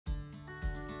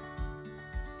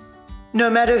No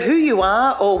matter who you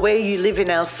are or where you live in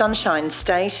our Sunshine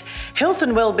State, Health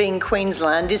and Wellbeing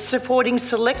Queensland is supporting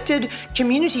selected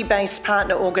community-based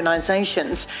partner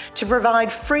organisations to provide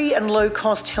free and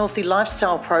low-cost healthy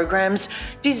lifestyle programs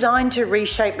designed to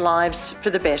reshape lives for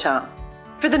the better.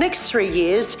 For the next 3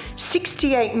 years,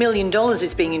 $68 million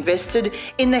is being invested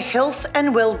in the health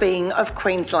and wellbeing of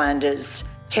Queenslanders.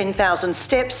 10,000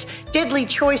 Steps, Deadly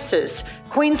Choices,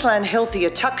 Queensland Healthier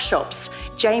Tuck Shops,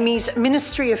 Jamie's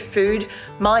Ministry of Food,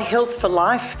 My Health for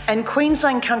Life and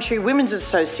Queensland Country Women's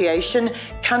Association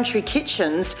Country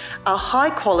Kitchens are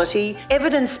high-quality,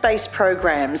 evidence-based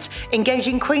programs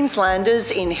engaging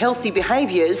Queenslanders in healthy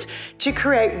behaviours to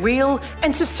create real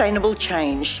and sustainable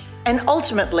change and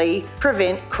ultimately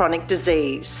prevent chronic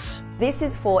disease. This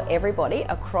is for everybody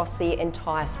across the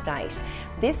entire state.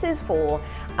 This is for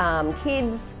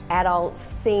kids, adults,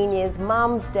 seniors,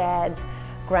 mums, dads,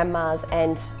 grandmas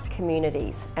and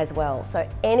communities as well. So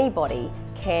anybody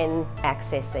can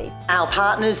access these. Our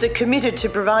partners are committed to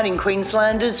providing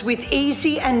Queenslanders with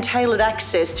easy and tailored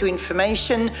access to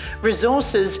information,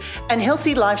 resources and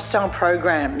healthy lifestyle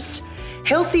programs.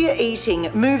 Healthier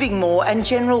eating, moving more and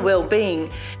general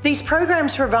well-being. These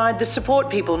programs provide the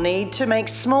support people need to make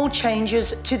small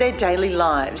changes to their daily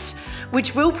lives,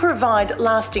 which will provide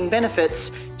lasting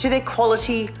benefits to their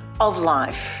quality of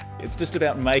life. It's just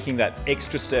about making that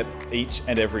extra step each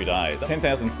and every day.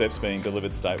 10,000 steps being delivered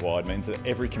statewide means that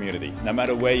every community, no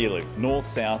matter where you live, north,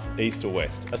 south, east or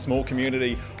west, a small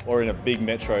community or in a big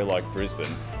metro like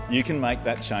Brisbane, you can make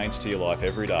that change to your life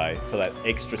every day for that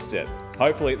extra step.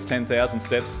 Hopefully it's 10,000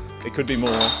 steps, it could be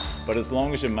more, but as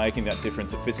long as you're making that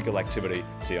difference of physical activity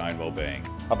to your own well-being.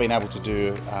 I've been able to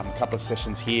do a couple of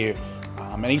sessions here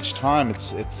and each time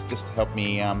it's just helped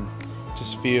me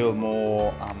just feel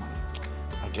more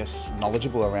I guess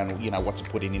knowledgeable around what to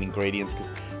put in ingredients,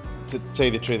 because to tell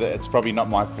you the truth, it's probably not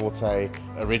my forte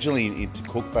originally to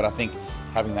cook, but I think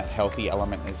having that healthy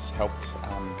element has helped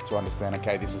to understand,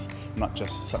 okay, this is not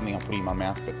just something I'm putting in my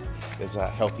mouth, but there's a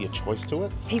healthier choice to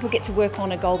it. People get to work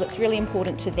on a goal that's really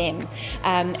important to them,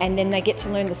 and then they get to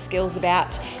learn the skills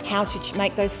about how to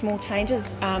make those small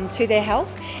changes to their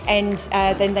health, and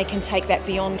then they can take that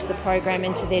beyond the program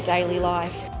into their daily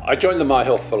life. I joined the My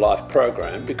Health for Life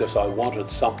program because I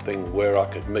wanted something where I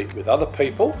could meet with other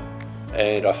people,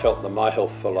 and I felt the My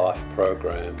Health for Life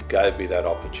program gave me that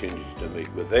opportunity to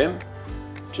meet with them,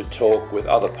 to talk with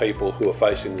other people who are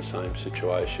facing the same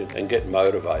situation and get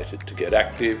motivated to get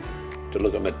active, to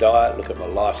look at my diet, look at my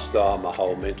lifestyle, my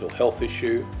whole mental health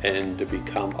issue, and to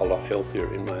become a lot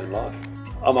healthier in my own life.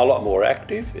 I'm a lot more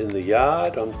active in the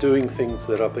yard. I'm doing things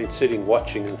that I've been sitting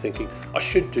watching and thinking, I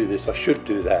should do this, I should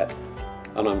do that,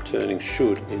 and I'm turning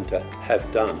should into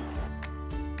have done.